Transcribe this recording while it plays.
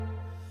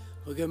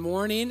Well, good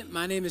morning.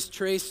 My name is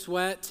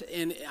Sweatt,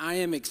 and I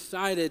am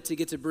excited to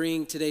get to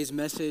bring today's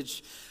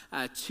message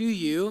to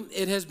you.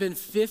 It has been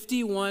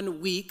 51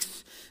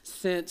 weeks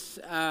since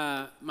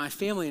my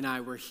family and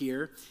I were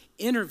here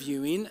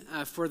interviewing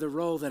for the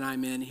role that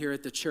I'm in here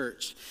at the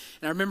church.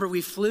 And I remember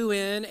we flew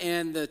in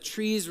and the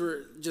trees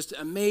were just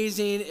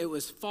amazing. It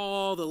was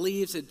fall, the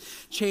leaves had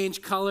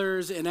changed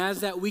colors. And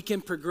as that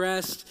weekend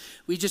progressed,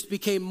 we just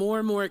became more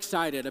and more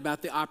excited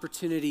about the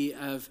opportunity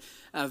of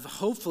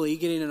hopefully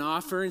getting an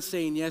offer and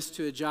saying yes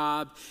to a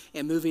job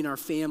and moving our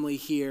family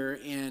here.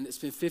 And it's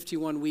been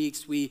 51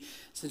 weeks.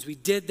 Since we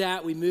did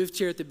that, we moved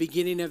here at the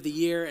beginning of the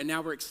year, and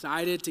now we're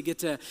excited to get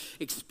to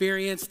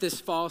experience this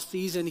fall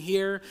season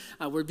here.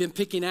 We've been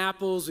picking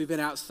apples. We've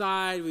been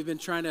outside. We've been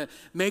trying to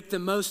make the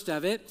most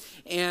of it.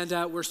 And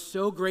we're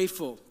so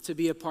grateful to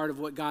be a part of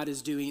what God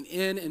is doing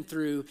in and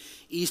through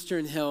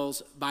Eastern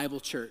Hills Bible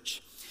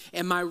Church.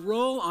 And my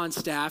role on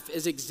staff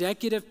is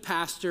executive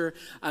pastor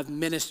of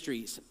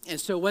ministries. And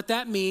so what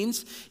that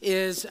means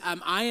is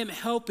I am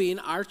helping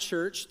our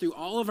church through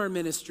all of our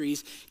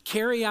ministries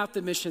carry out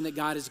the mission that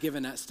God has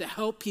given us to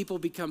help people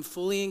become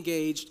fully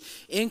engaged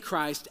in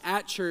Christ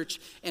at church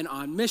and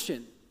on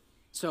mission.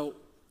 So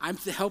I'm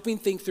helping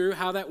think through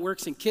how that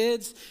works in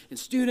kids and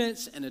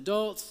students and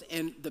adults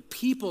and the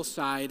people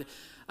side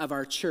of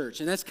our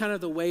church. And that's kind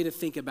of the way to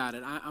think about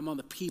it. I'm on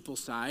the people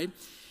side.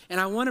 And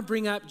I want to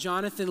bring up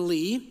Jonathan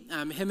Lee.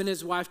 Him and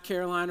his wife,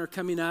 Caroline, are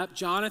coming up.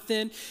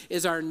 Jonathan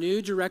is our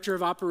new director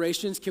of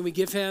operations. Can we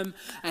give him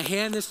a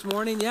hand this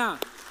morning? Yeah.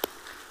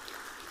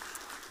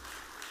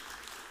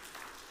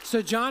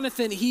 So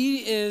Jonathan, he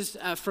is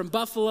from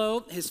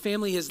Buffalo. His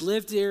family has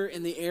lived here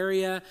in the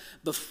area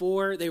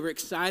before. They were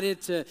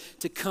excited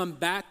to come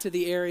back to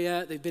the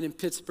area. They've been in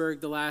Pittsburgh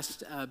the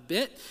last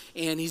bit,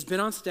 and he's been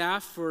on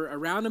staff for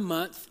around a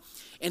month.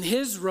 And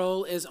his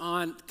role is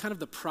on kind of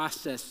the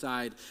process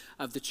side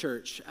of the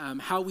church,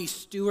 how we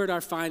steward our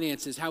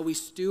finances, how we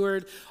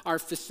steward our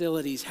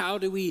facilities, how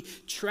do we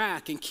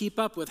track and keep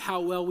up with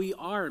how well we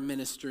are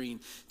ministering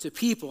to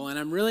people. And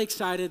I'm really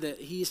excited that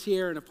he's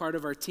here and a part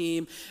of our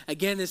team.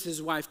 Again, this is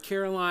his wife,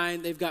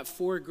 Caroline. They've got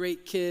 4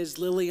 great kids,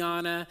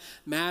 Liliana,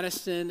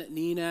 Madison,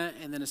 Nina,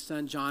 and then a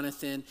son,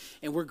 Jonathan.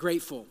 And we're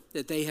grateful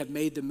that they have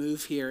made the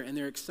move here, and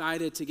they're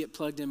excited to get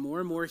plugged in more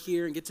and more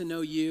here and get to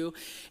know you.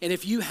 And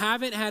if you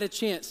haven't had a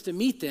chance to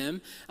meet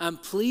them,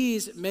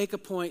 please make a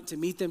point to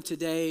meet them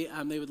today.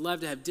 They would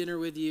love to have dinner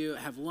with you,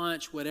 have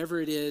lunch, whatever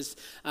it is.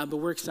 But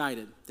we're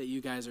excited that you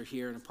guys are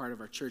here and a part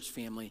of our church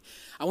family.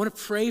 I want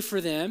to pray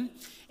for them,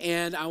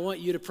 and I want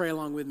you to pray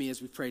along with me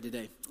as we pray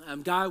today.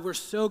 God, we're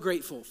so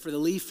grateful for the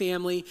Lee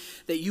family,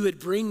 that you would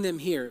bring them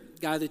here.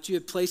 God, that you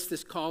had placed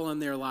this call on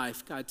their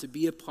life, God, to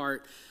be a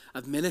part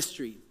of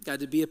ministry.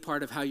 God, to be a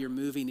part of how you're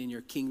moving in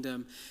your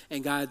kingdom.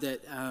 And God, that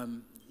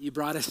you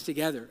brought us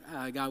together.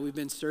 God, we've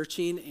been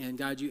searching, and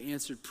God, you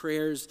answered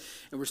prayers,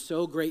 and we're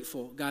so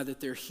grateful, God, that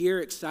they're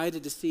here,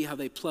 excited to see how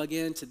they plug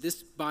into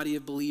this body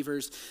of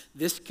believers,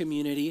 this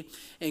community.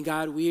 And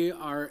God, we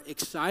are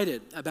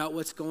excited about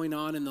what's going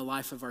on in the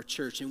life of our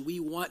church, and we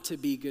want to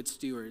be good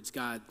stewards,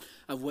 God,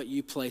 of what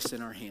you place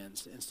in our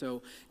hands. And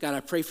so, God, I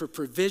pray for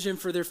provision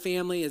for their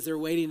family as they're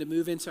waiting to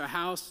move into a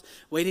house,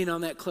 waiting on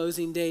that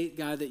closing date.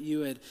 God, that you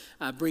would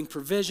bring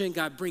provision.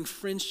 God, bring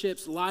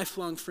friendships,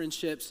 lifelong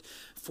friendships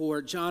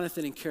for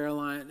Jonathan and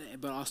Caroline,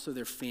 but also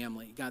their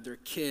family. God, their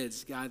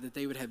kids, God, that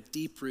they would have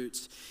deep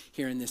roots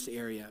here in this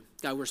area.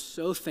 God, we're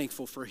so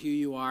thankful for who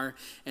you are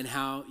and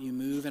how you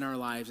move in our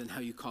lives and how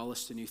you call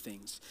us to new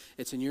things.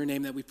 It's in your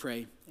name that we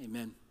pray.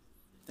 Amen.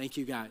 Thank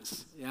you,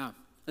 guys. Yeah.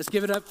 Let's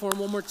give it up for them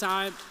one more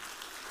time.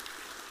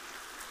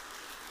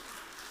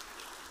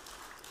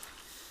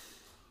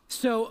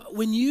 So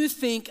when you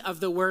think of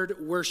the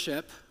word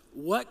worship,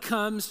 what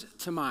comes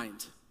to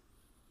mind?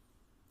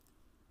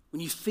 When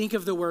you think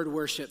of the word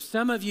worship,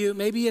 some of you,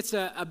 maybe it's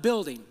a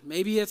building,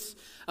 maybe it's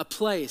a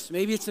place,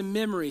 maybe it's a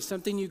memory,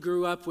 something you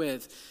grew up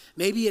with,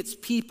 maybe it's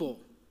people,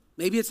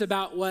 maybe it's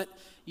about what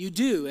you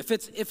do. If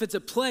it's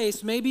a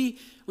place, maybe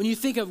when you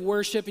think of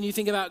worship and you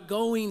think about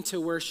going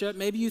to worship,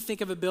 maybe you think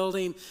of a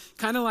building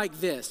kind of like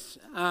this.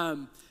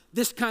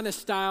 This kind of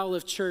style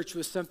of church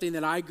was something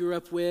that I grew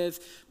up with,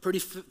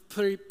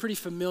 pretty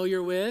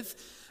familiar with.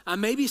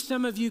 Maybe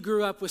some of you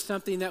grew up with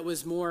something that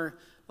was more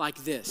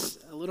like this,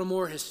 a little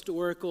more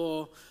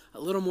historical, a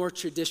little more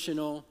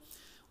traditional.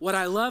 What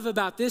I love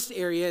about this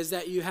area is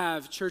that you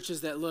have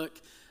churches that look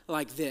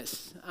like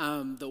this,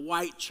 the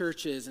white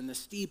churches and the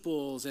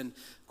steeples, and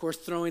of course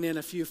throwing in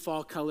a few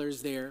fall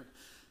colors there.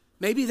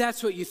 Maybe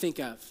that's what you think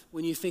of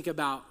when you think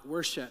about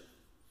worship.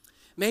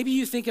 Maybe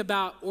you think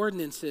about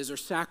ordinances or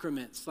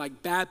sacraments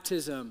like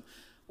baptism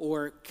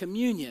or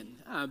communion.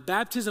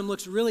 Baptism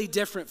looks really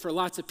different for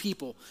lots of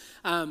people.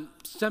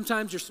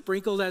 Sometimes you're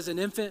sprinkled as an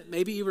infant.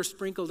 Maybe you were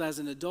sprinkled as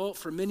an adult.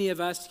 For many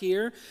of us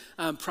here,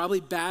 probably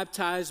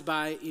baptized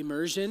by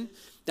immersion.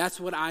 That's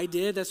what I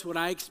did. That's what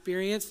I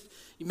experienced.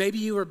 Maybe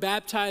you were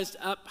baptized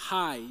up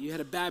high. You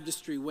had a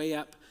baptistry way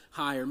up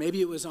high, or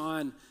maybe it was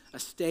on a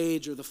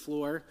stage or the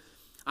floor.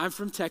 I'm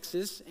from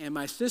Texas, and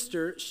my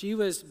sister, she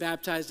was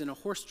baptized in a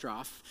horse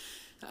trough.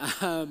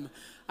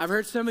 I've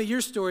heard some of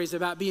your stories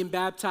about being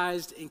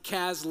baptized in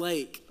Cass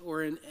Lake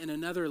or in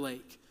another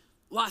lake.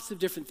 Lots of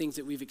different things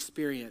that we've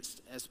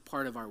experienced as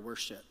part of our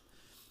worship.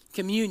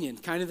 Communion,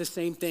 kind of the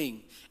same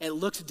thing. It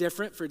looks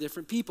different for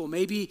different people.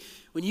 Maybe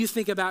when you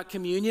think about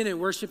communion and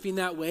worshiping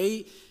that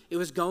way, it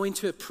was going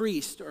to a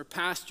priest or a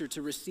pastor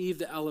to receive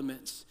the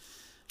elements.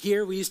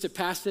 Here, we used to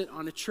pass it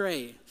on a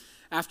tray.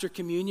 After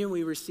communion,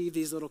 we receive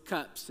these little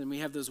cups, and we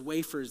have those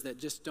wafers that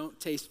just don't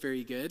taste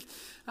very good,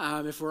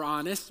 if we're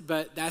honest,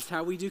 but that's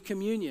how we do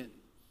communion.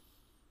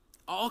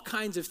 All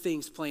kinds of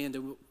things play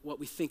into what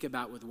we think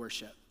about with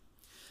worship.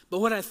 But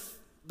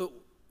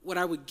what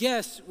I would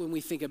guess when we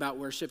think about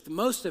worship, the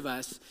most of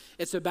us,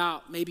 it's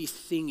about maybe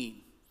singing.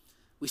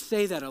 We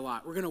say that a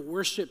lot. We're going to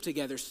worship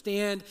together,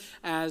 stand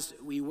as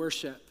we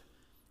worship.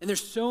 And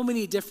there's so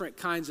many different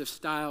kinds of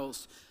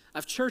styles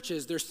of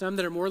churches. There's some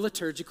that are more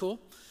liturgical.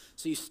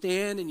 So you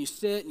stand and you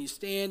sit and you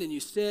stand and you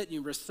sit and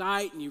you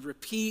recite and you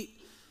repeat.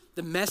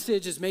 The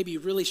message is maybe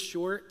really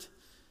short.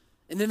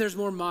 And then there's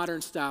more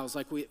modern styles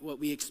like what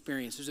we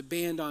experience. There's a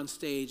band on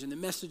stage and the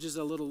message is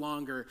a little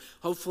longer,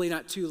 hopefully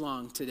not too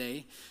long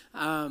today.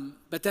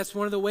 But that's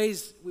one of the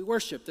ways we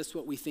worship. That's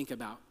what we think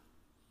about.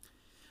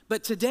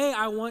 But today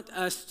I want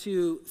us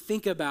to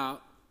think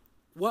about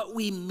what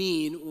we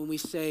mean when we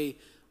say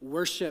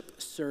worship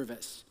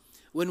service,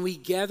 when we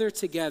gather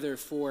together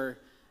for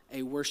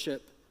a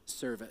worship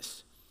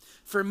service.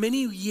 For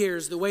many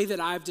years, the way that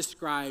I've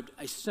described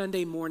a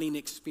Sunday morning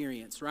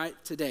experience, right,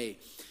 today,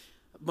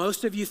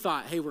 most of you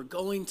thought, hey, we're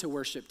going to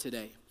worship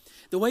today.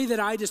 The way that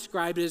I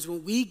describe it is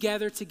when we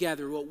gather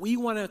together, what we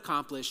want to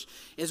accomplish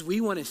is we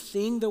want to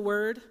sing the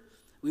word,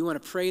 we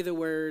want to pray the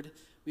word,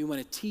 we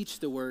want to teach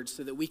the word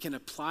so that we can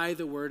apply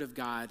the word of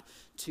God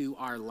to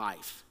our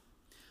life.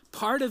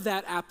 Part of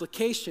that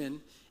application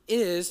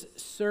is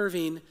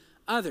serving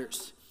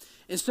others.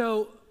 And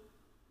so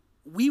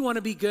we want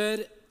to be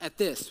good at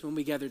this when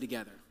we gather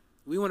together.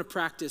 We want to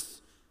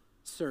practice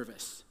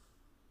service,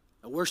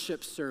 a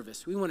worship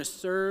service. We want to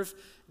serve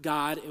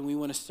God and we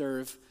want to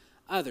serve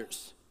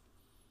others.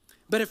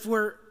 But if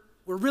we're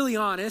really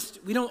honest,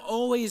 we don't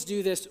always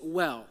do this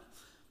well.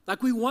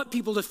 Like we want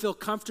people to feel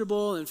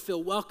comfortable and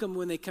feel welcome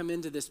when they come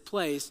into this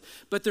place,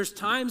 but there's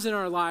times in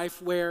our life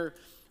where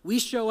we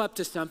show up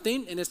to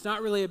something and it's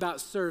not really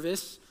about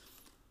service,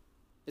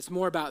 it's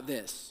more about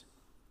this,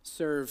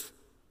 serve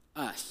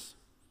us.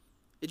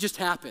 It just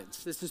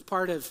happens. This is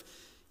part of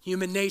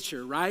human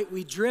nature, right?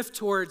 We drift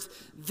towards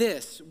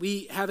this.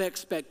 We have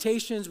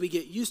expectations. We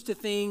get used to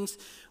things.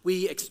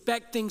 We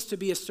expect things to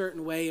be a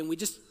certain way, and we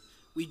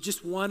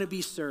just want to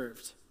be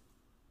served.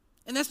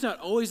 And that's not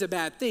always a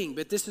bad thing,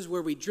 but this is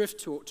where we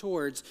drift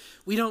towards.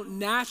 We don't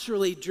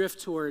naturally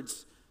drift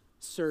towards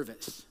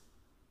service.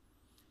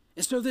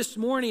 And so this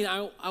morning,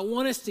 I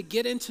want us to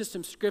get into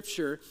some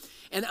scripture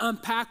and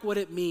unpack what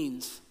it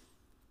means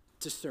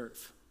to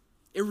serve.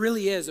 It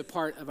really is a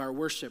part of our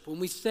worship. When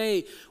we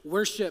say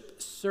worship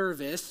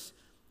service,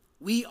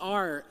 we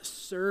are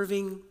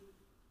serving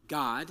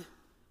God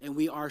and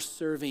we are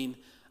serving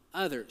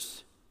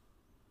others.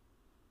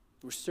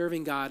 We're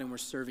serving God and we're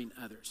serving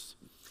others.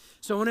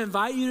 So I want to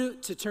invite you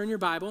to turn your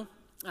Bible,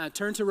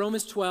 turn to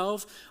Romans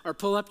 12, or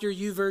pull up your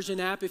YouVersion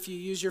app if you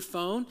use your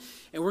phone.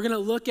 And we're going to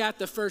look at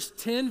the first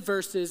 10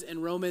 verses in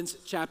Romans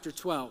chapter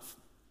 12.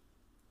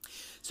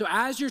 So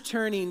as you're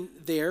turning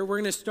there,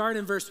 we're going to start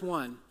in verse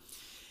 1.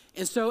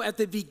 And so at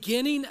the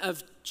beginning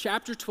of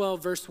chapter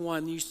 12, verse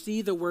 1, you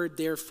see the word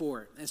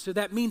therefore. And so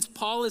that means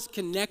Paul is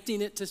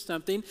connecting it to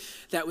something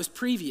that was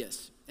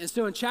previous. And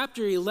so in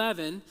chapter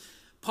 11,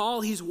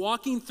 Paul, he's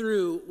walking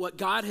through what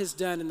God has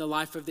done in the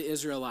life of the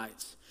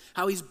Israelites,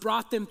 how he's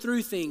brought them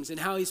through things and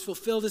how he's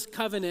fulfilled his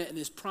covenant and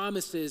his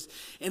promises.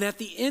 And at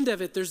the end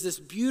of it, there's this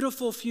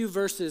beautiful few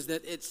verses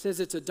that it says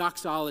it's a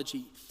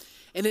doxology.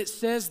 And it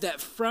says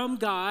that from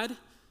God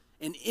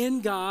and in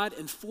God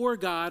and for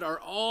God are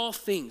all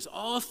things.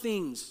 All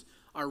things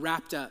are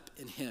wrapped up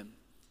in him.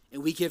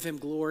 And we give him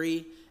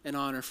glory and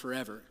honor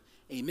forever.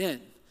 Amen.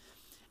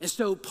 And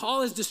so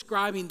Paul is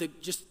describing the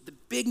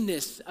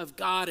bigness of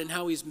God and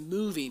how he's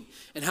moving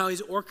and how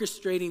he's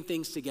orchestrating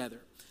things together.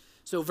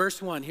 So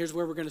verse 1, here's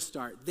where we're going to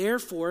start.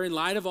 Therefore, in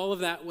light of all of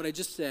that, what I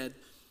just said,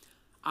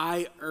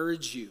 I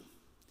urge you.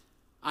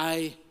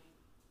 I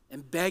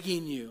am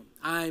begging you.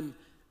 I'm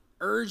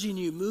urging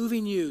you,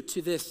 moving you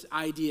to this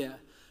idea.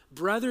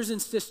 Brothers and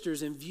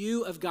sisters, in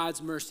view of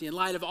God's mercy, in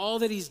light of all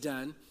that he's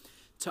done,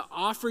 to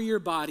offer your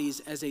bodies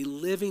as a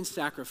living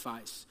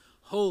sacrifice,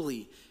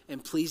 holy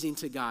and pleasing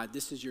to God.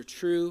 This is your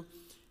true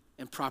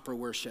and proper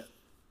worship.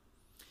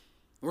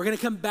 We're going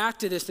to come back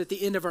to this at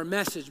the end of our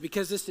message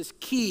because this is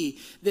key,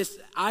 this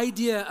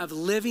idea of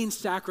living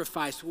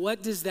sacrifice.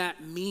 What does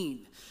that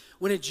mean?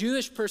 When a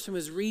Jewish person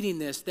was reading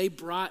this, they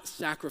brought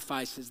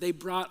sacrifices. They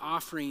brought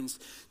offerings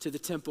to the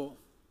temple.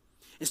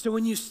 And so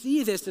when you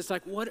see this, it's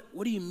like, what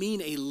do you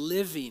mean a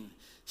living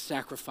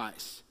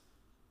sacrifice?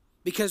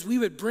 Because we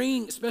would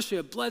bring, especially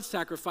a blood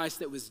sacrifice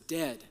that was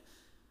dead.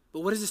 But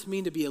what does this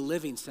mean to be a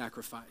living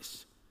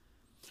sacrifice?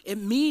 It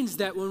means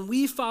that when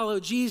we follow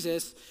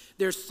Jesus,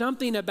 there's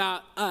something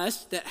about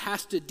us that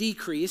has to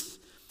decrease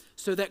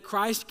so that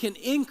Christ can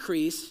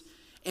increase,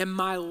 and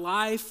my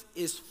life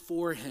is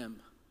for him.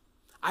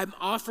 I'm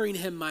offering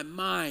him my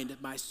mind,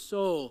 my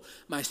soul,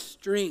 my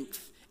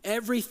strength,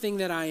 everything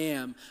that I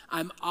am.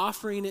 I'm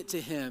offering it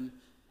to him,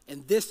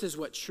 and this is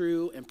what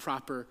true and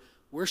proper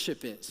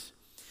worship is.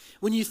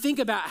 When you think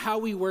about how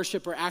we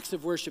worship or acts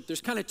of worship,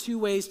 there's kind of two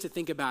ways to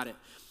think about it.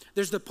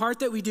 There's the part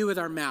that we do with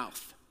our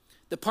mouth,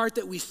 the part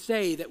that we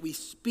say, that we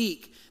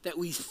speak, that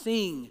we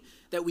sing,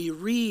 that we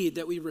read,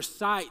 that we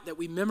recite, that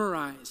we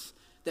memorize,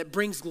 that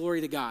brings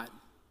glory to God.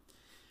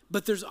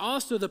 But there's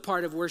also the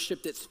part of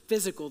worship that's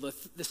physical,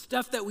 the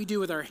stuff that we do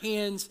with our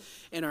hands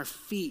and our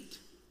feet,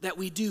 that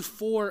we do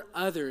for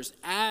others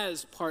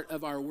as part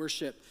of our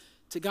worship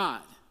to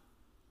God.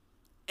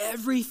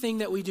 Everything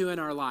that we do in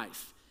our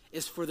life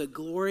is for the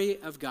glory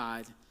of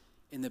God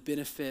and the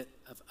benefit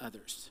of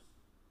others.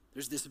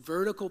 There's this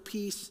vertical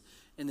piece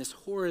and this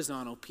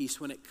horizontal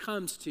piece when it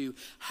comes to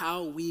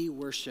how we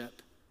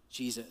worship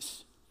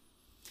Jesus.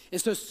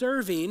 And so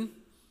serving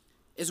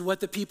is what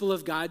the people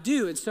of God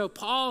do. And so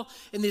Paul,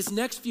 in these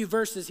next few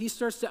verses, he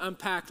starts to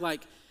unpack,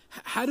 like,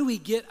 how do we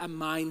get a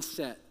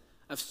mindset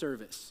of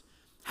service?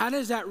 How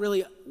does that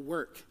really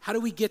work? How do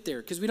we get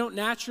there? Because we don't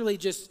naturally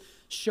just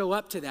show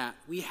up to that.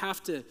 We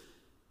have to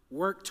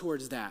work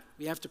towards that.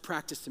 We have to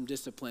practice some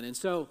discipline. And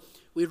so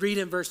we read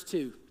in verse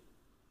 2,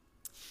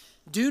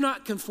 do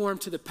not conform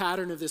to the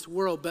pattern of this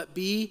world, but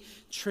be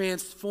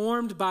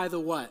transformed by the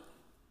what?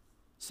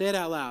 Say it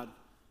out loud.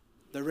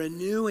 The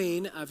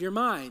renewing of your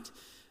mind.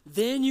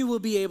 Then you will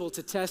be able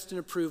to test and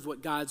approve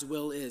what God's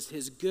will is,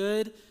 his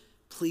good,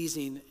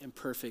 pleasing, and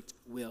perfect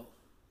will.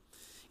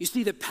 You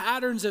see, the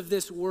patterns of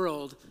this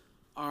world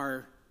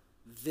are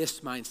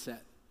this mindset.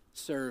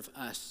 Serve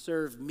us,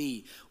 serve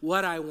me,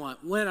 what I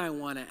want, when I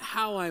want it,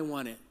 how I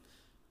want it.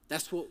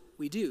 That's what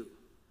we do.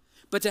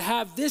 But to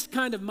have this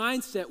kind of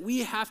mindset, we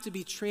have to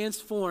be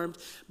transformed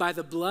by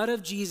the blood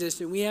of Jesus,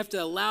 and we have to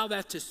allow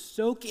that to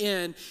soak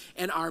in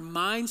and our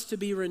minds to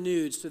be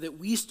renewed so that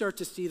we start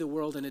to see the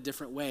world in a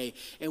different way,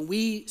 and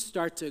we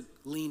start to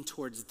lean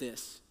towards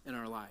this in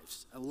our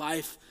lives, a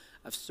life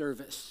of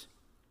service.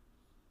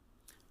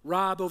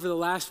 Rob, over the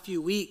last few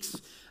weeks,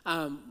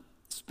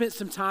 spent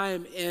some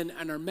time in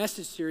our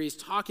message series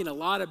talking a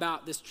lot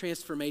about this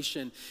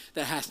transformation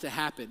that has to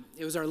happen.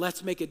 It was our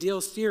Let's Make a Deal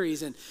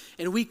series, and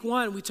in week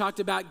 1, we talked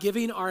about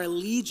giving our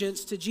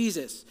allegiance to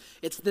Jesus.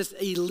 It's this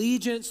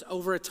allegiance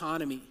over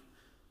autonomy.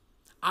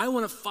 I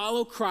want to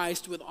follow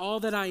Christ with all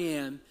that I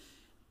am,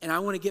 and I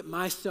want to get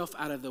myself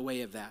out of the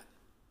way of that.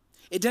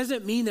 It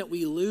doesn't mean that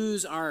we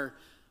lose our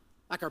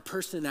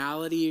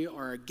personality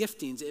or our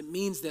giftings. It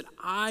means that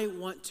I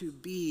want to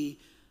be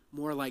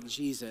more like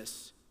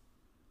Jesus.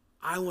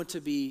 I want to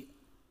be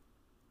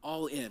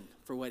all in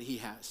for what he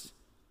has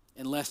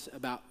and less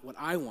about what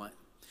I want.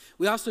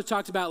 We also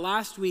talked about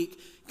last week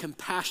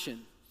compassion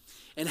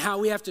and how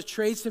we have to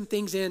trade some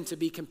things in to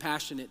be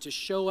compassionate, to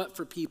show up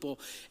for people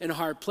in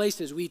hard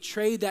places. We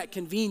trade that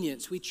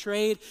convenience. We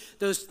trade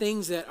those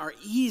things that are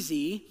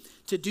easy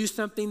to do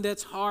something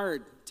that's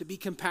hard, to be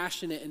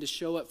compassionate and to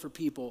show up for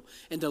people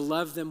and to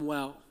love them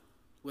well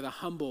with a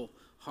humble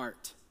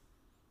heart.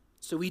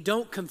 So we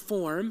don't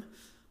conform.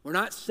 We're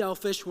not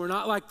selfish. We're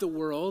not like the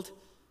world.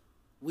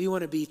 We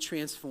want to be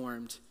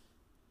transformed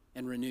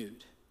and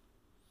renewed.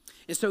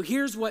 And so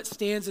here's what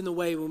stands in the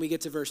way when we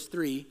get to verse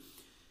 3,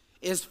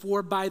 is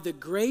for by the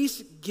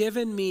grace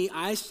given me,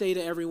 I say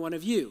to every one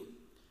of you,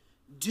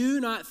 do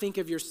not think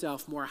of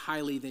yourself more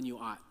highly than you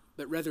ought,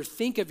 but rather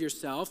think of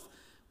yourself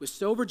with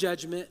sober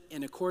judgment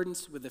in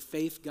accordance with the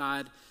faith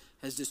God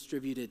has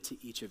distributed to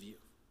each of you.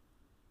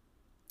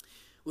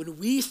 When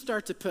we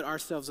start to put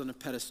ourselves on a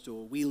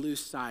pedestal, we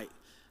lose sight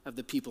of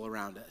the people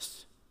around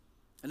us.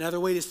 Another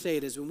way to say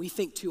it is when we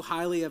think too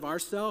highly of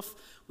ourselves,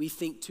 we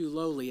think too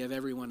lowly of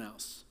everyone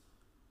else.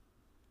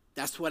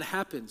 That's what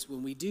happens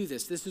when we do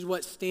this. This is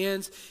what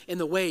stands in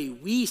the way.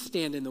 We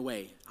stand in the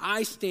way.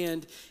 I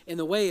stand in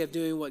the way of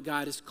doing what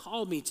God has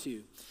called me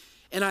to.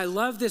 And I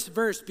love this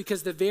verse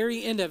because the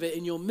very end of it,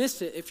 and you'll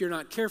miss it if you're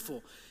not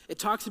careful, it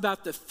talks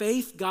about the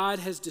faith God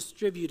has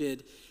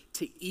distributed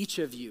to each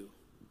of you.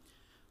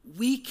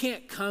 We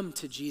can't come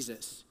to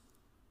Jesus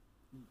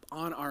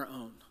on our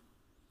own.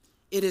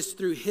 It is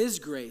through his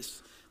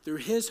grace, through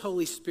his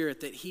Holy Spirit,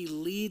 that he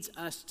leads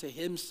us to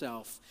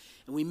himself,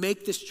 and we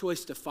make this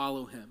choice to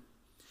follow him.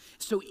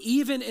 So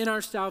even in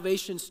our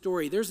salvation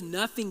story, there's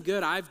nothing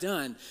good I've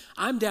done.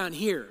 I'm down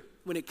here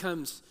when it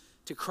comes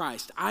to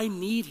Christ. I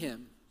need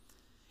him.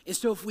 And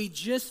so if we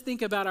just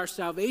think about our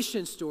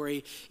salvation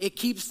story, it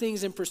keeps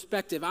things in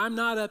perspective. I'm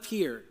not up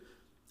here.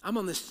 I'm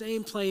on the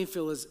same playing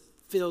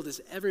field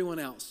as everyone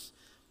else.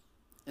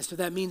 And so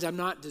that means I'm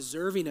not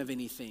deserving of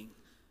anything.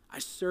 I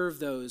serve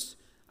those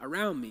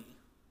around me.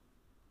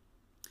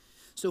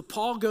 So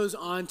Paul goes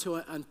on to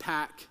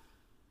unpack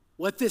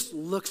what this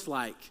looks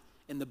like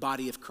in the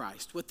body of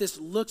Christ, what this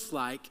looks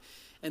like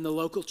in the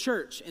local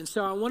church. And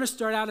so I want to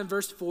start out in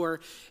verse 4,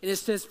 and it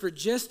says, for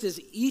just as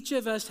each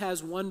of us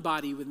has one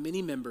body with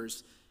many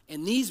members,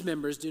 And these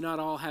members do not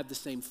all have the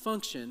same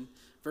function.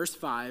 Verse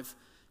 5,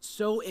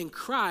 so in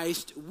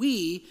Christ,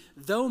 we,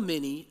 though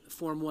many,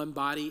 form one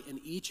body, and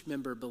each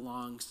member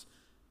belongs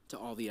to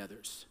all the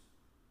others.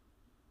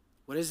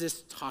 What is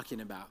this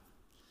talking about?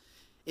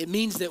 It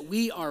means that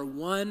we are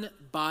one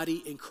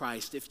body in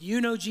Christ. If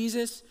you know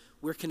Jesus,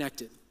 we're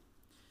connected.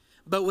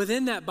 But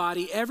within that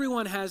body,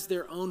 everyone has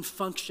their own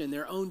function,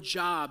 their own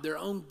job, their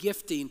own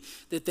gifting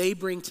that they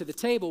bring to the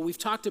table. We've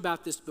talked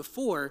about this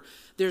before.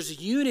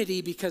 There's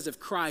unity because of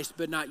Christ,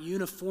 but not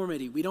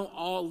uniformity. We don't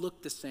all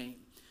look the same.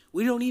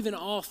 We don't even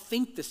all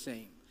think the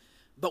same,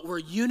 but we're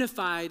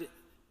unified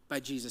by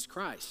Jesus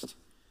Christ.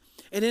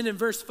 And then in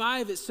verse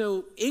 5, it's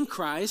so in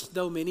Christ,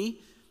 though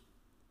many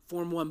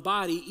form one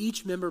body,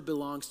 each member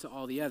belongs to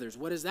all the others.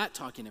 What is that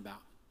talking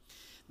about?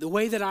 The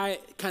way that I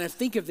kind of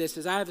think of this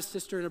is I have a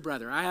sister and a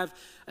brother. I have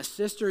a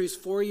sister who's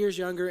 4 years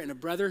younger and a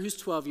brother who's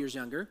 12 years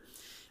younger.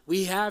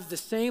 We have the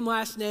same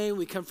last name.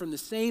 We come from the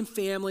same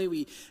family.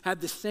 We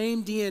have the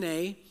same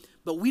DNA,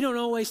 but we don't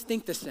always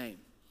think the same.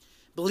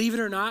 Believe it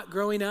or not,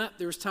 growing up,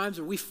 there was times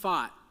where we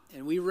fought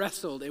and we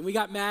wrestled and we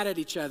got mad at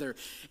each other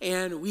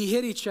and we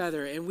hit each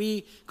other and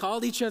we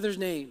called each other's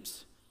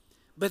names.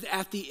 But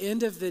at the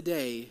end of the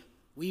day,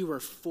 we were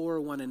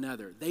for one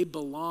another. They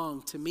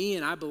belong to me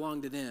and I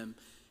belong to them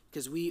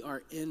because we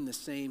are in the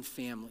same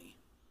family.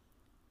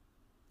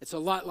 It's a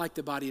lot like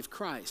the body of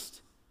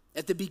Christ.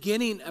 At the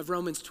beginning of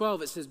Romans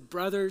 12, it says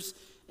brothers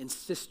and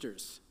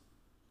sisters.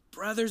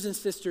 Brothers and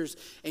sisters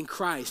in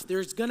Christ.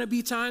 There's going to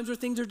be times where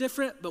things are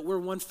different, but we're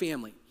one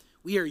family.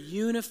 We are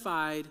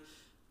unified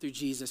through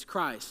Jesus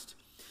Christ.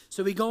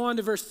 So we go on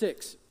to verse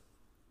 6. He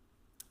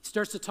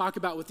starts to talk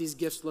about what these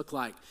gifts look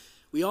like.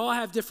 We all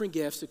have different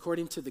gifts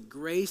according to the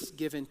grace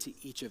given to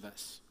each of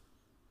us.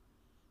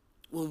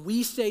 When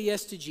we say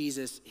yes to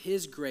Jesus,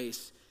 his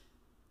grace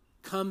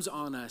comes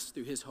on us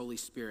through his Holy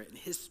Spirit. And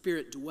his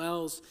Spirit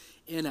dwells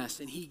in us,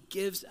 and he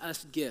gives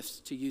us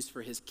gifts to use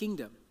for his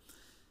kingdom.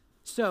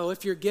 So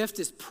if your gift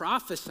is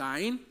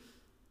prophesying,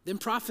 then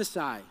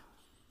prophesy.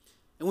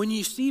 And when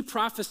you see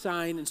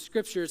prophesying in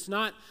Scripture, it's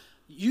not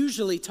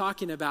usually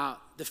talking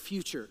about the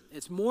future.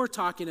 It's more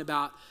talking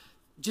about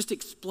just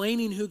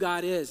explaining who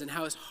God is and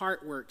how his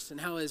heart works and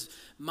how his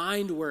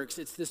mind works.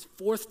 It's this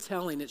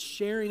forthtelling. It's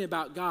sharing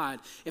about God.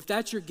 If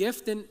that's your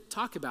gift, then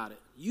talk about it.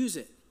 Use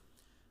it.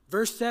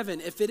 Verse 7,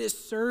 if it is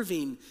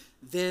serving,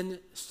 then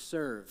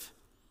serve.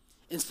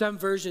 In some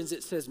versions,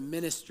 it says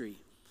ministry.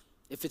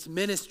 If it's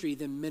ministry,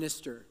 then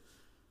minister.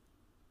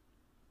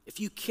 If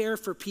you care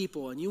for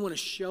people and you want to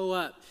show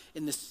up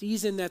in the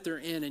season that they're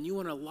in and you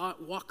want to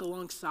walk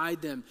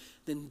alongside them,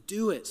 then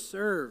do it.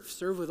 Serve.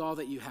 Serve with all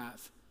that you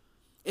have.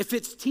 If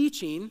it's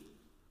teaching,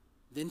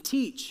 then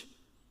teach.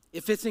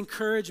 If it's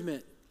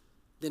encouragement,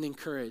 then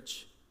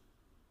encourage.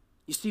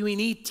 You see, we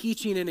need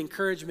teaching and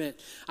encouragement.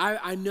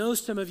 I know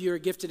some of you are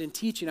gifted in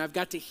teaching. I've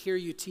got to hear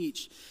you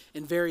teach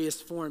in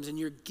various forms, and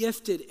you're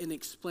gifted in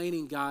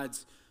explaining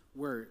God's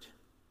word.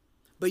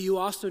 But you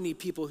also need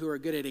people who are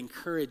good at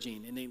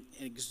encouraging and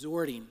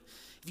exhorting.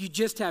 If you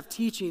just have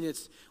teaching,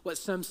 it's what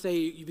some say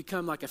you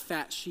become like a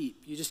fat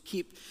sheep. You just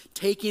keep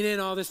taking in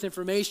all this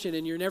information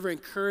and you're never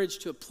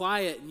encouraged to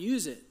apply it and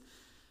use it.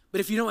 But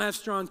if you don't have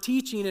strong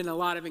teaching and a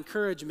lot of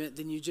encouragement,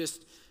 then you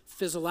just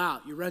fizzle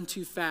out. You run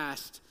too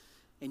fast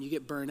and you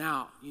get burnt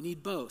out. You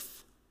need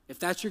both. If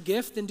that's your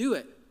gift, then do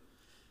it.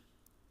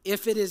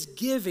 If it is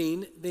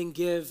giving, then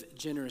give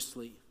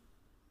generously.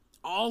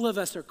 All of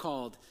us are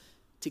called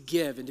to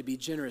give and to be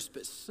generous,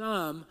 but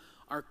some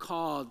are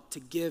called to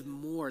give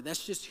more.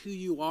 That's just who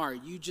you are.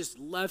 You just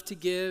love to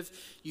give.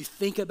 You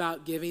think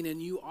about giving,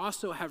 and you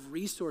also have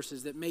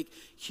resources that make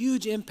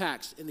huge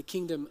impacts in the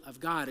kingdom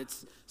of God.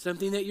 It's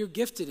something that you're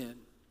gifted in.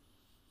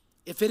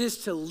 If it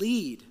is to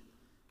lead,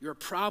 you're a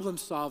problem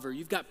solver.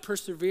 You've got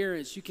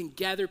perseverance. You can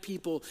gather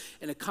people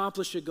and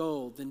accomplish a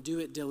goal, then do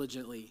it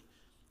diligently.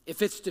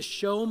 If it's to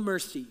show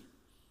mercy,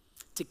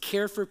 to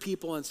care for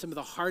people in some of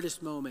the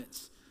hardest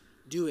moments,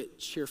 do it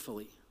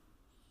cheerfully.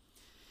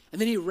 And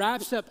then he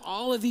wraps up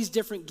all of these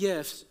different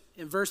gifts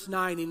in verse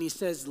 9, and he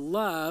says,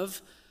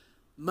 love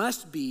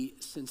must be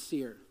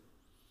sincere.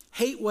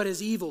 Hate what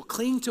is evil,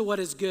 cling to what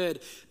is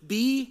good,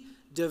 be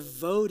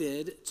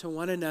devoted to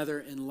one another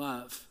in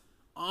love.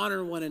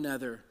 Honor one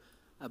another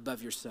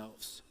above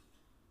yourselves.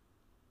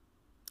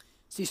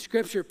 See,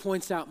 Scripture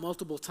points out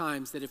multiple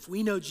times that if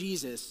we know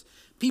Jesus,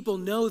 people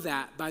know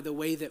that by the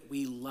way that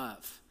we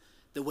love,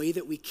 the way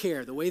that we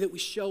care, the way that we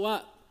show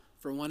up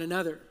for one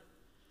another.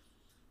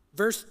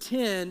 Verse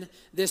 10,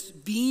 this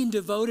being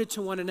devoted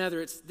to one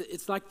another,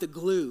 it's like the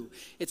glue.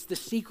 It's the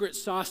secret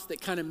sauce that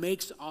kind of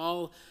makes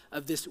all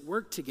of this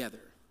work together.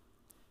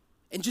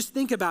 And just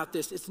think about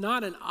this. It's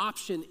not an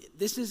option.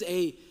 This is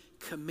a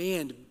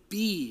command.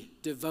 Be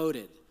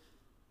devoted.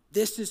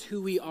 This is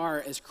who we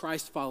are as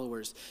Christ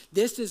followers.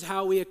 This is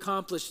how we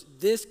accomplish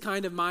this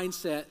kind of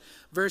mindset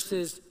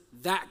versus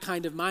that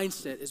kind of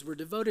mindset is we're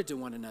devoted to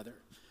one another.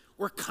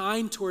 We're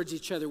kind towards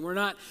each other. We're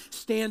not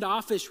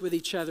standoffish with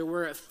each other.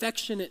 We're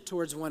affectionate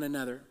towards one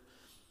another.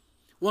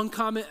 One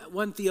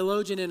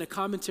theologian in a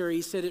commentary,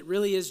 he said it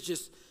really is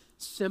just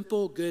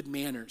Simple good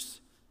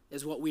manners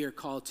is what we are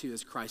called to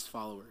as Christ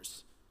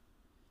followers.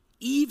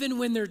 Even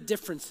when there are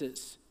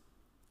differences,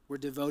 we're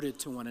devoted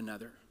to one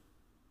another.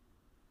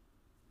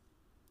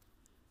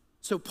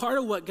 So part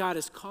of what God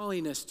is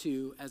calling us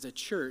to as a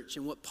church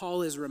and what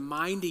Paul is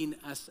reminding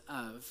us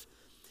of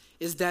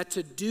is that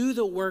to do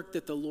the work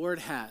that the Lord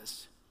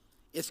has,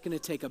 it's going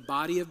to take a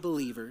body of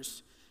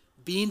believers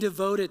being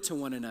devoted to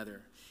one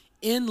another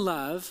in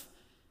love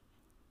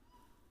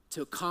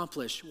to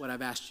accomplish what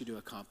I've asked you to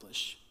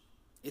accomplish.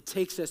 It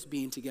takes us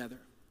being together.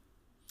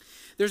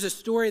 There's a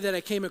story that I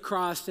came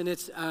across, and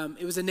it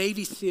was a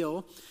Navy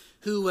SEAL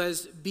who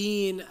was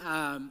being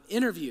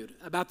interviewed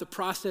about the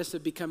process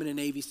of becoming a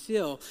Navy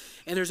SEAL.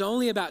 And there's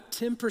only about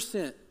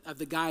 10% of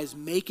the guys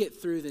make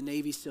it through the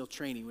Navy SEAL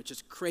training, which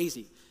is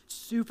crazy,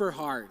 super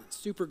hard,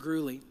 super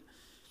grueling.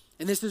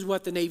 And this is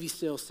what the Navy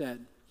SEAL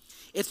said.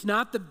 It's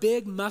not the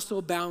big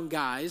muscle-bound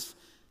guys.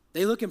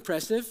 They look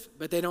impressive,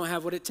 but they don't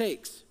have what it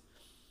takes.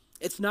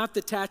 It's not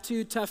the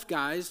tattooed tough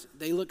guys.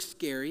 They look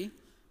scary,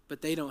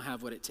 but they don't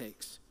have what it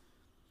takes.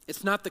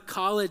 It's not the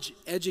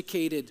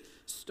college-educated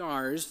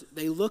stars.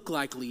 They look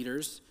like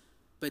leaders,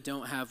 but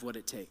don't have what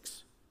it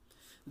takes.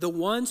 The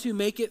ones who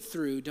make it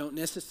through don't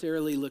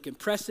necessarily look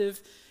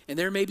impressive, and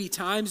there may be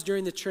times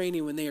during the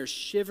training when they are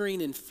shivering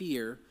in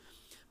fear,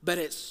 but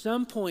at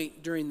some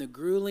point during the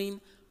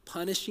grueling,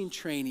 punishing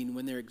training,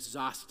 when they're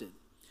exhausted,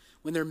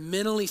 when they're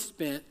mentally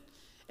spent,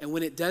 and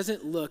when it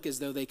doesn't look as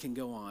though they can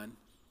go on,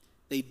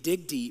 they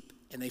dig deep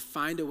and they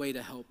find a way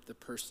to help the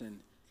person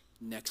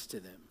next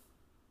to them.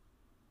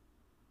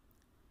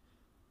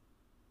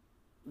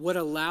 What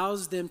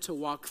allows them to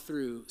walk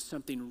through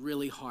something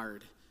really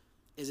hard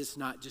is it's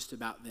not just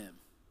about them.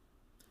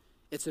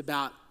 It's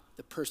about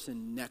the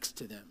person next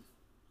to them.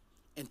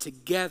 And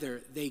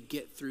together, they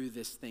get through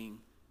this thing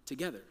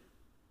together.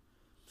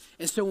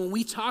 And so when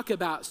we talk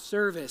about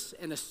service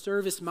and a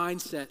service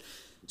mindset,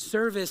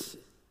 service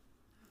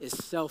is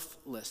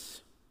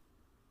selfless.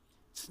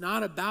 It's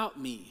not about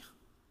me.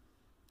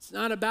 It's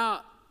not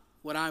about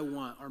what I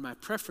want or my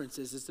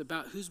preferences. It's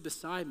about who's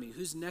beside me,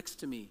 who's next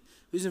to me,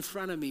 who's in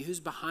front of me, who's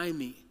behind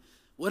me.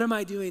 What am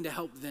I doing to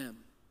help them?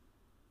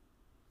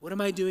 What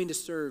am I doing to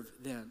serve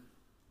them?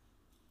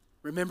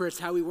 Remember, it's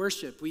how we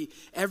worship.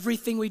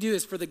 Everything we do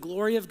is for the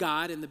glory of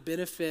God and the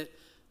benefit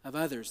of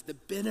others, the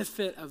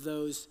benefit of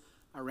those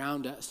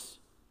around us.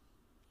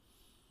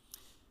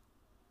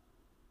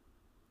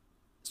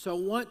 So I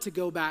want to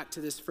go back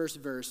to this first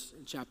verse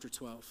in chapter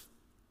 12.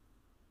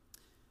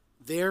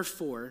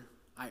 Therefore,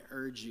 I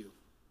urge you,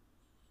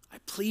 I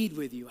plead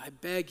with you, I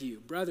beg you,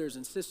 brothers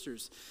and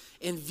sisters,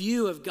 in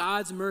view of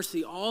God's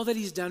mercy, all that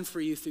he's done for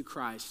you through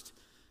Christ,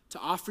 to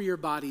offer your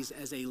bodies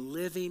as a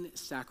living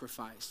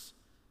sacrifice,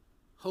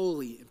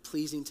 holy and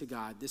pleasing to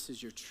God. This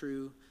is your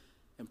true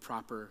and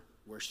proper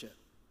worship.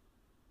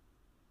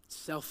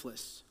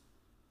 Selfless,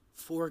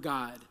 for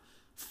God,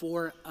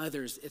 for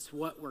others. It's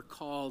what we're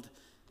called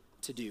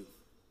to do.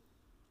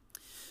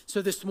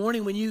 So this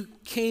morning when you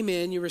came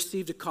in, you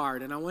received a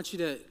card, and I want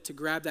you to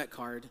grab that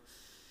card.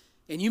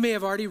 And you may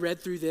have already read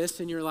through this,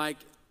 and you're like,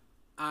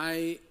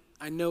 I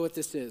know what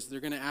this is. They're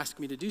going to ask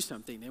me to do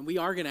something, and we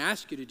are going to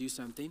ask you to do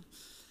something.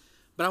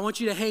 But I want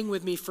you to hang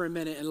with me for a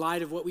minute in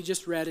light of what we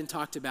just read and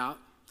talked about,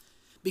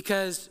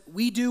 because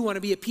we do want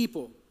to be a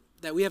people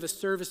that we have a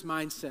service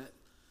mindset,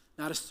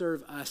 not a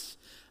serve us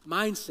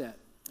mindset.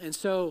 And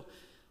so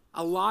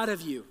a lot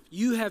of you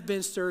have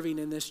been serving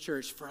in this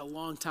church for a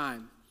long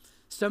time.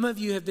 Some of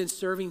you have been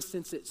serving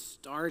since it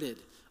started.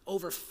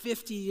 Over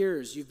 50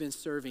 years you've been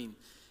serving,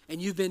 and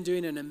you've been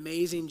doing an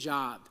amazing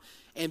job.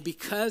 And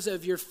because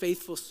of your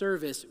faithful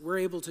service, we're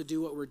able to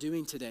do what we're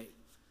doing today.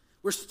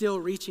 We're still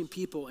reaching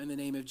people in the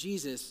name of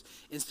Jesus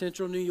in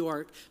Central New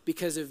York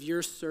because of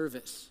your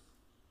service.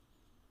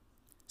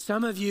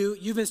 Some of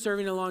you've been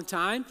serving a long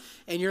time,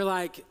 and you're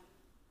like,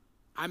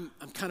 I'm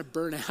kind of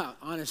burnt out,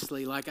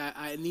 honestly. Like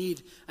I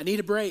need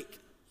a break.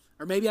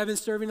 Or maybe I've been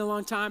serving a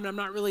long time and I'm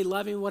not really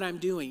loving what I'm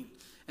doing,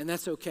 and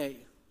that's okay.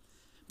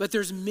 But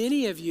there's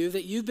many of you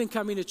that you've been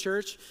coming to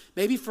church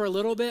maybe for a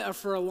little bit or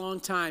for a long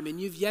time, and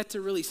you've yet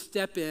to really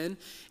step in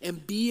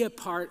and be a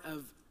part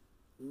of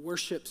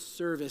worship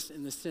service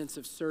in the sense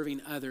of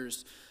serving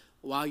others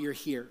while you're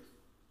here.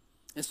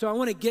 And so I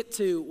want to get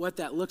to what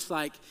that looks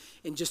like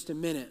in just a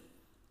minute.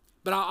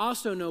 But I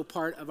also know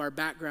part of our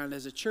background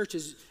as a church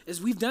is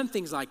we've done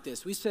things like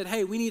this. We said,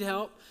 hey, we need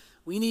help.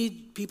 We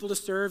need people to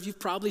serve. You've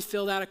probably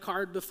filled out a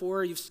card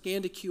before. You've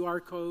scanned a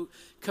QR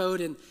code,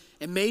 and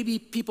maybe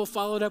people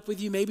followed up with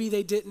you. Maybe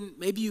they didn't.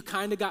 Maybe you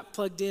kind of got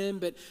plugged in,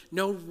 but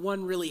no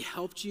one really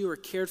helped you or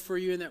cared for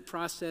you in that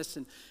process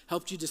and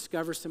helped you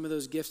discover some of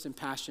those gifts and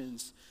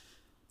passions.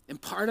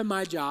 And part of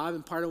my job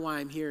and part of why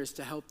I'm here is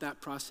to help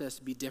that process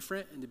be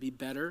different and to be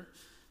better.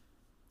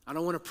 I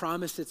don't want to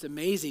promise it's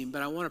amazing,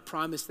 but I want to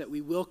promise that we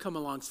will come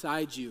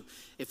alongside you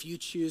if you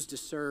choose to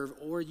serve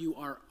or you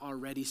are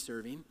already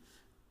serving.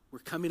 We're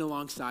coming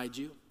alongside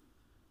you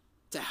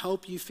to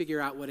help you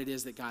figure out what it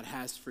is that God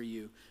has for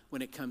you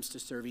when it comes to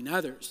serving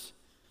others.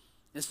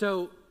 And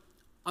so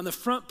On the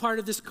front part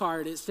of this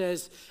card, it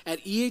says,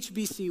 at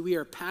EHBC, we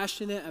are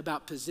passionate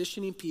about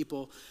positioning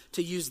people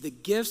to use the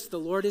gifts the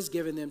Lord has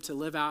given them to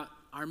live out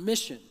our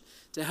mission,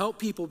 to help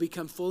people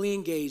become fully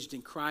engaged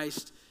in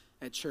Christ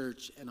at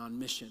church and on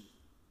mission.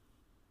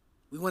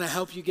 We want to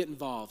help you get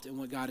involved in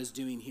what God is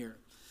doing here.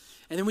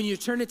 And then when you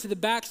turn it to the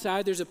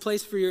backside, there's a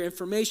place for your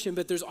information,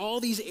 but there's all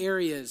these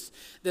areas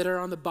that are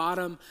on the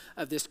bottom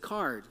of this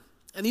card.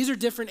 And these are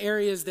different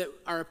areas that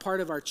are a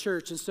part of our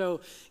church. And so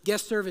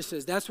guest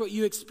services, that's what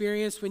you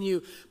experience when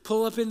you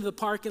pull up into the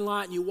parking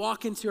lot and you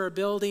walk into our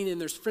building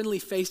and there's friendly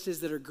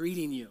faces that are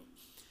greeting you.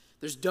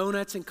 There's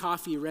donuts and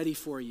coffee ready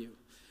for you.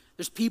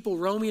 There's people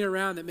roaming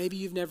around that maybe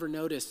you've never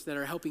noticed that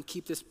are helping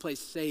keep this place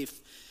safe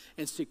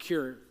and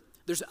secure.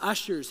 There's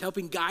ushers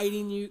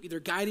guiding you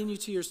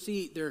to your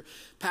seat. They're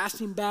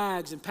passing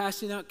bags and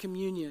passing out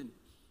communion.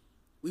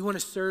 We want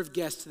to serve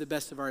guests to the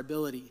best of our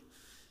ability.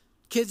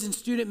 Kids and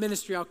student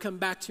ministry, I'll come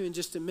back to in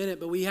just a minute,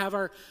 but we have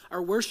our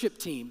worship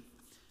team,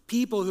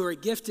 people who are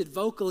gifted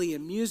vocally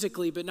and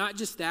musically, but not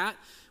just that,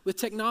 with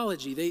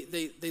technology.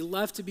 They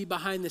love to be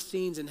behind the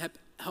scenes and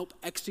help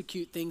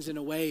execute things in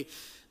a way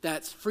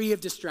that's free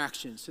of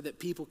distractions so that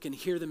people can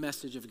hear the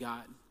message of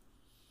God.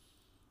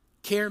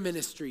 Care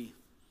ministry.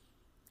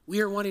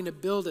 We are wanting to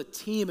build a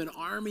team, an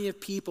army of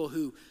people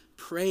who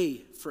pray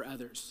for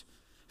others,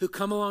 who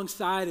come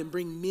alongside and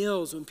bring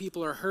meals when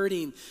people are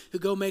hurting, who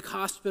go make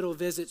hospital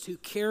visits, who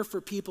care for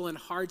people in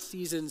hard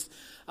seasons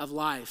of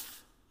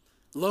life.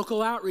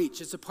 Local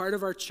outreach is a part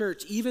of our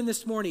church. Even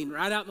this morning,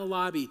 right out in the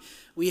lobby,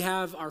 we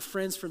have our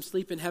friends from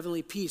Sleep in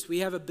Heavenly Peace. We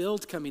have a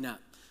build coming up.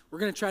 We're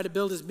going to try to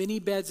build as many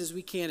beds as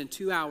we can in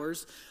 2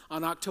 hours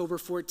on October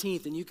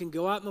 14th. And you can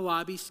go out in the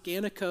lobby,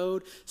 scan a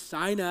code,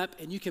 sign up,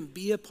 and you can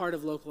be a part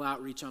of local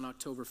outreach on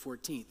October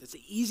 14th. It's an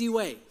easy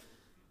way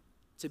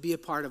to be a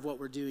part of what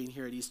we're doing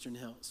here at Eastern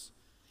Hills.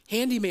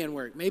 Handyman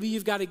work. Maybe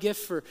you've got a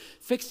gift for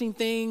fixing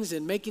things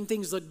and making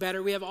things look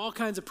better. We have all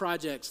kinds of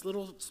projects,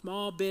 little,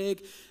 small,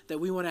 big, that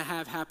we want to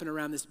have happen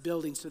around this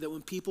building so that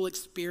when people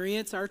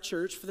experience our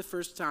church for the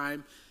first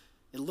time,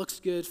 it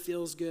looks good,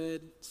 feels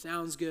good,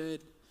 sounds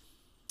good.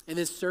 And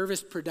then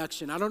service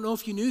production. I don't know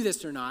if you knew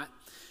this or not,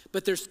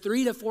 but there's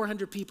 300 to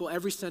 400 people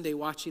every Sunday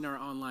watching our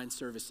online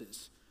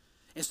services.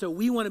 And so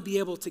we want to be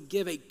able to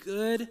give a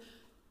good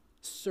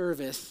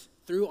service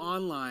through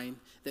online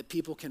that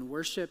people can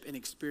worship and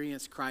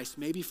experience Christ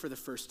maybe for the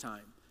first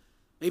time.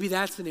 Maybe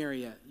that's an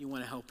area you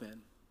want to help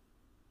in.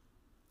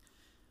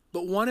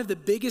 But one of the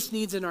biggest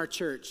needs in our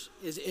church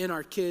is in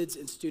our kids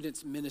and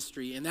students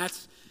ministry, and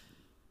that's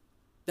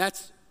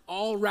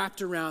all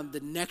wrapped around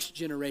the next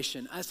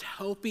generation, us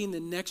helping the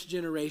next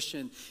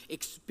generation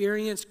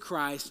experience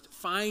Christ,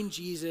 find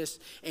Jesus,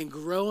 and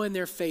grow in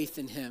their faith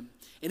in him.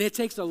 And it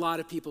takes a lot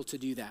of people to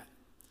do that.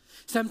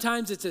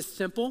 Sometimes it's as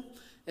simple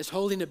as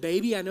holding a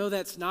baby. I know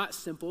that's not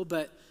simple,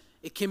 but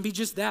it can be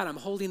just that. I'm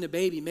holding a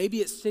baby. Maybe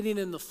it's sitting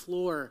in the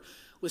floor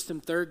with some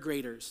third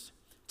graders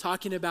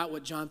talking about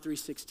what John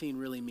 3:16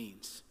 really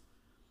means.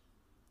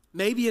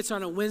 Maybe it's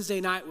on a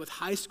Wednesday night with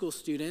high school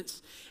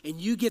students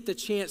and you get the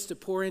chance to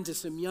pour into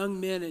some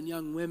young men and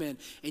young women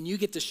and you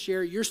get to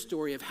share your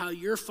story of how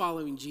you're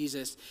following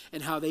Jesus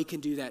and how they can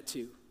do that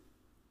too.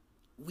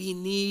 We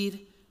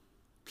need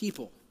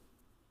people.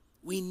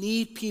 We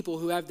need people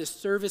who have this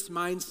service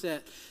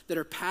mindset that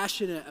are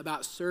passionate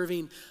about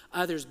serving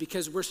others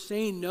because we're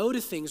saying no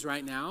to things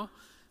right now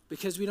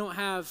because we don't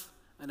have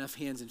enough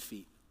hands and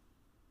feet.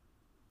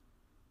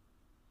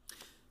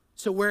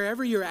 So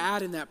wherever you're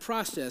at in that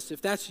process,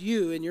 if that's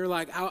you and you're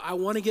like, I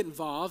want to get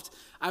involved,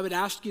 I would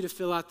ask you to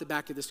fill out the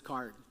back of this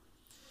card.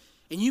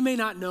 And you may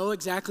not know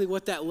exactly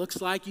what that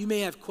looks like. You may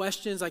have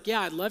questions like,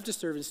 yeah, I'd love to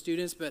serve in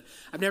students, but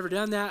I've never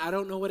done that. I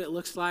don't know what it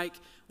looks like.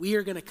 We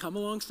are going to come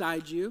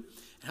alongside you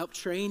and help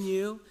train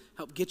you,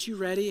 help get you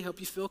ready, help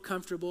you feel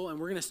comfortable, and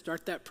we're going to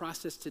start that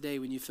process today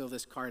when you fill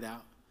this card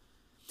out.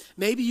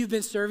 Maybe you've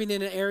been serving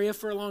in an area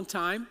for a long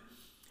time,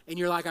 and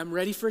you're like, I'm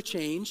ready for a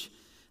change.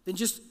 Then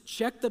just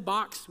check the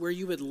box where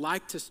you would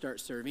like to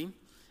start serving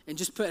and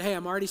just put, hey,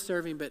 I'm already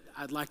serving, but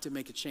I'd like to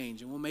make a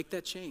change, and we'll make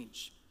that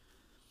change.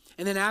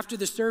 And then after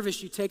the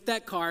service, you take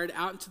that card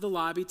out into the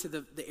lobby to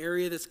the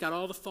area that's got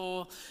all the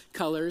fall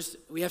colors.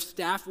 We have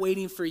staff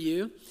waiting for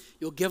you.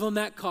 You'll give them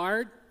that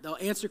card. They'll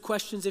answer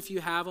questions if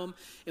you have them.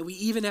 And we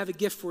even have a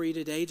gift for you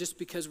today just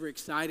because we're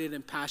excited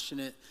and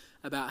passionate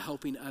about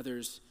helping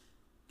others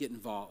get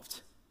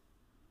involved.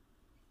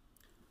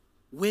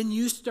 When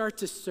you start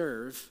to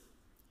serve,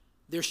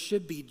 there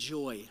should be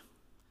joy,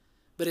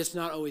 but it's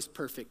not always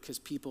perfect because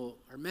people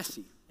are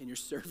messy and you're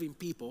serving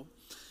people.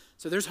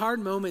 So there's hard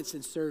moments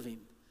in serving,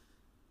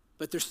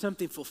 but there's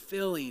something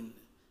fulfilling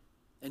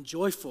and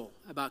joyful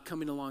about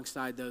coming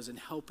alongside those and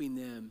helping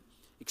them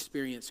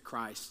experience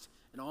Christ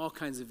in all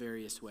kinds of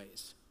various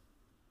ways.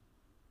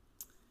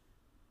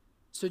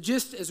 So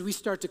just as we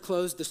start to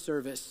close the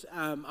service,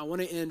 I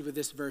want to end with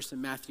this verse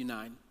in Matthew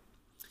 9.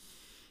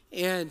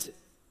 And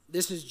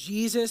this is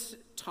Jesus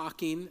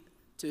talking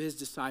to his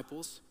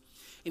disciples.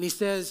 And he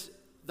says,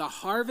 the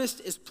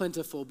harvest is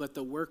plentiful, but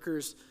the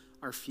workers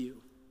are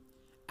few.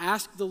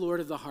 Ask the Lord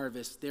of the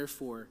harvest,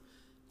 therefore,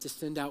 to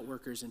send out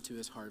workers into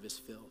his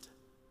harvest field.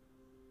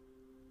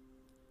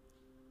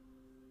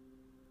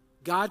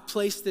 God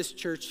placed this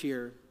church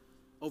here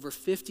over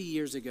 50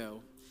 years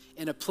ago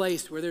in a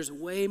place where there's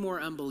way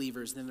more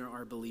unbelievers than there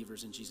are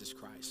believers in Jesus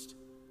Christ.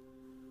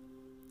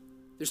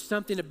 There's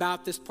something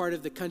about this part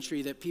of the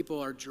country that people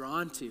are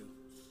drawn to.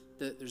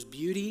 There's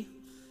beauty.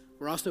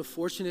 We're also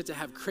fortunate to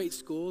have great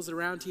schools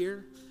around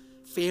here.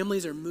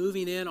 Families are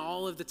moving in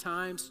all of the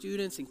time.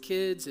 Students and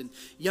kids and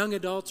young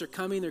adults are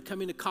coming. They're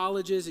coming to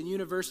colleges and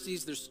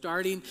universities. They're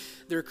starting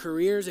their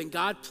careers. And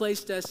God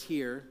placed us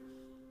here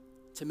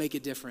to make a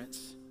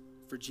difference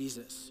for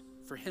Jesus,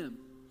 for him.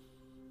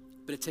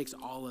 But it takes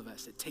all of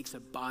us. It takes a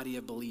body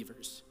of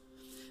believers.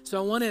 So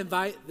I want to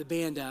invite the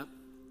band up.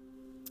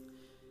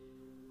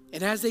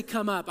 And as they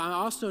come up, I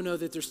also know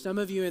that there's some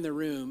of you in the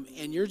room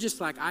and you're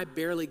just like, I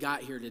barely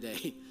got here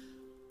today.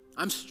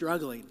 I'm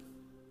struggling.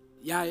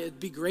 Yeah, it'd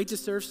be great to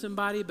serve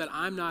somebody, but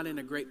I'm not in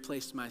a great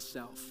place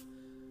myself.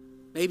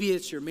 Maybe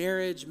it's your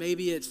marriage.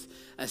 Maybe it's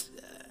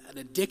an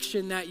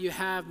addiction that you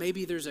have.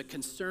 Maybe there's a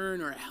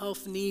concern or a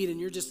health need and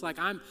you're just like,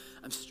 I'm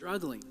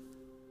struggling.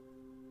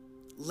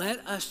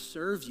 Let us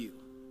serve you.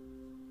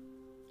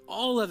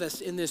 All of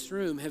us in this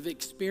room have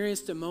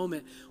experienced a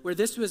moment where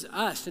this was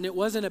us, and it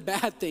wasn't a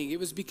bad thing. It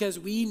was because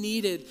we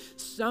needed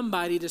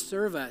somebody to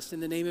serve us in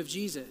the name of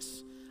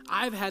Jesus.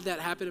 I've had that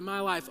happen in my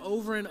life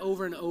over and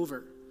over and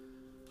over.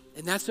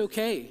 And that's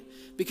okay,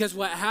 because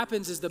what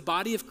happens is the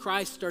body of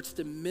Christ starts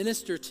to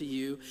minister to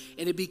you,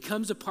 and it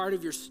becomes a part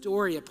of your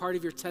story, a part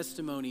of your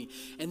testimony.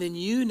 And then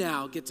you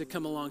now get to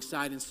come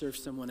alongside and serve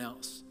someone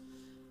else.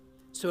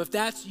 So if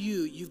that's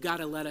you, you've got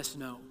to let us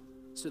know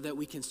so that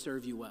we can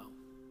serve you well.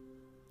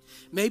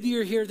 Maybe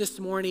you're here this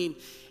morning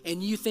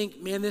and you think,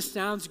 man, this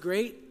sounds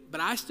great, but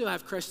I still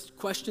have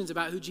questions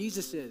about who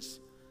Jesus is.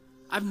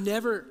 I've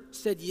never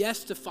said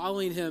yes to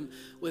following him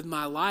with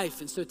my life.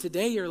 And so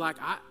today you're like,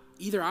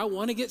 either I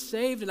want to get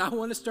saved and I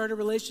want to start a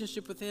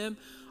relationship with him,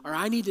 or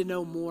I need to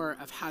know more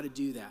of how to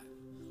do that.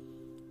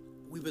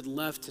 We would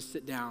love to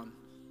sit down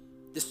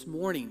this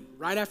morning,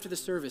 right after the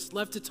service.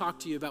 Love to talk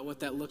to you about what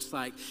that looks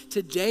like.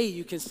 Today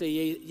you can say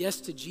yes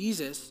to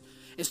Jesus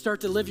and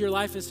start to live your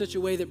life in such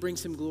a way that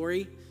brings him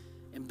glory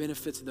and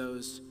benefits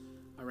those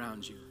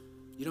around you.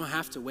 You don't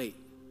have to wait.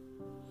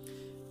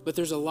 But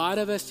there's a lot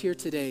of us here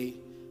today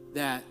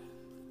that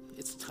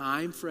it's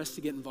time for us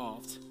to get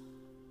involved.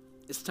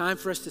 It's time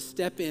for us to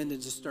step in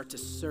and just start to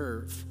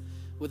serve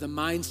with a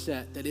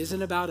mindset that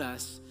isn't about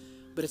us,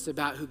 but it's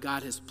about who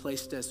God has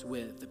placed us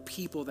with, the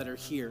people that are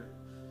here.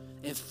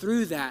 And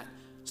through that,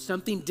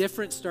 something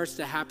different starts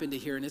to happen to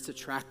here, and it's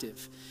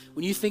attractive.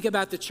 When you think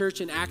about the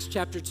church in Acts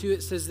chapter 2,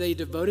 it says they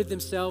devoted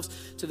themselves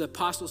to the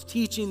apostles'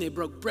 teaching. They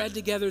broke bread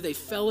together. They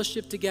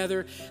fellowshiped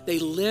together. They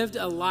lived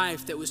a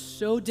life that was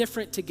so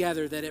different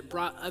together that it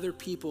brought other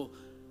people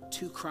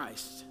to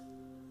Christ.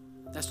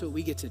 That's what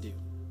we get to do.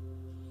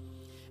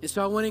 And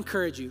so I want to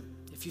encourage you,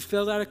 if you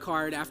filled out a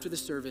card after the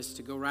service,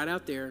 to go right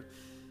out there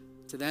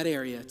to that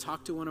area,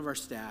 talk to one of our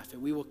staff,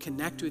 and we will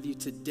connect with you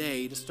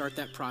today to start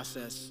that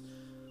process.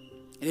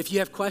 And if you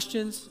have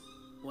questions,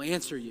 we'll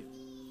answer you.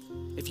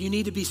 If you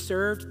need to be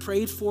served,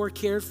 prayed for,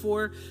 cared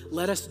for,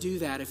 let us do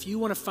that. If you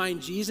want to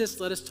find Jesus,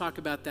 let us talk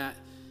about that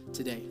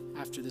today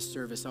after this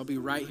service. I'll be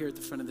right here at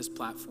the front of this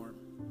platform.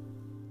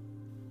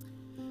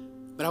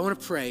 But I want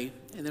to pray,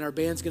 and then our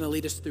band's going to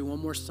lead us through one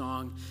more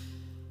song.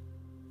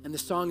 And the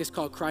song is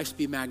called Christ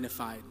Be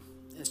Magnified.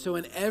 And so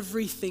in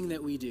everything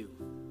that we do,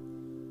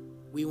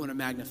 we want to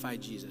magnify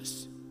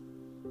Jesus.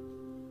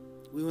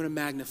 We want to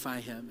magnify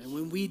him. And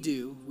when we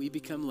do, we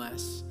become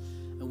less.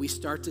 And we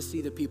start to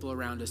see the people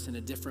around us in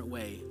a different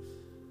way.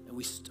 And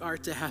we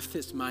start to have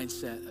this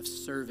mindset of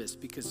service,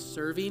 because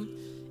serving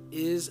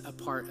is a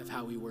part of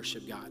how we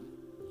worship God.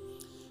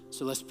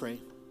 So let's pray.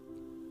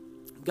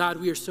 God,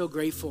 we are so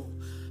grateful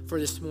for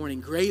this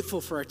morning,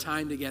 grateful for our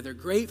time together,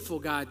 grateful,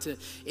 God, to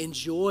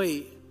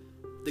enjoy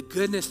the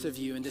goodness of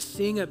you and to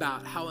sing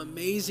about how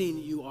amazing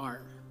you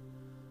are.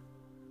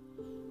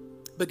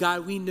 But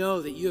God, we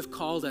know that you have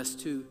called us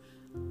to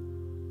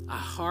a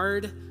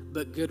hard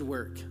but good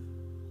work.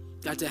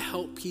 God, to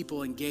help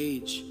people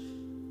engage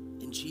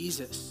in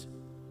Jesus,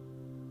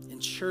 in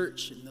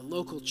church, in the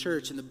local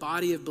church, in the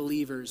body of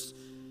believers,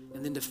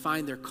 and then to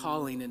find their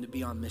calling and to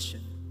be on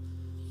mission.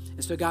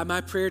 And so, God,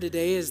 my prayer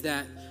today is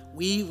that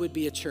we would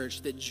be a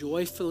church that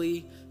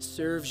joyfully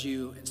serves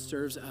you and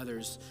serves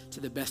others to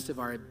the best of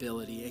our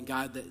ability. And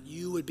God, that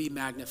you would be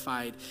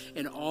magnified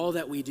in all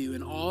that we do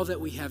and all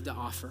that we have to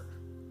offer.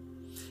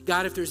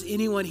 God, if there's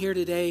anyone here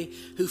today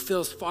who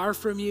feels far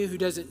from you, who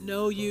doesn't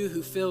know you,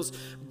 who feels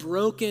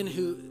broken,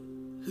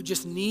 who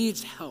just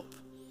needs help,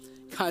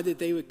 God, that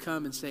they would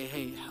come and say,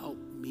 hey, help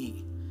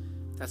me.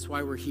 That's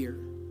why we're here.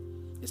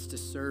 It's to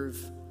serve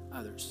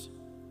others.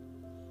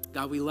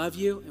 God, we love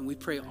you, and we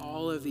pray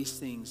all of these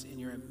things in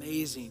your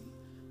amazing,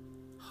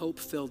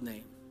 hope-filled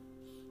name.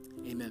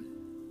 Amen.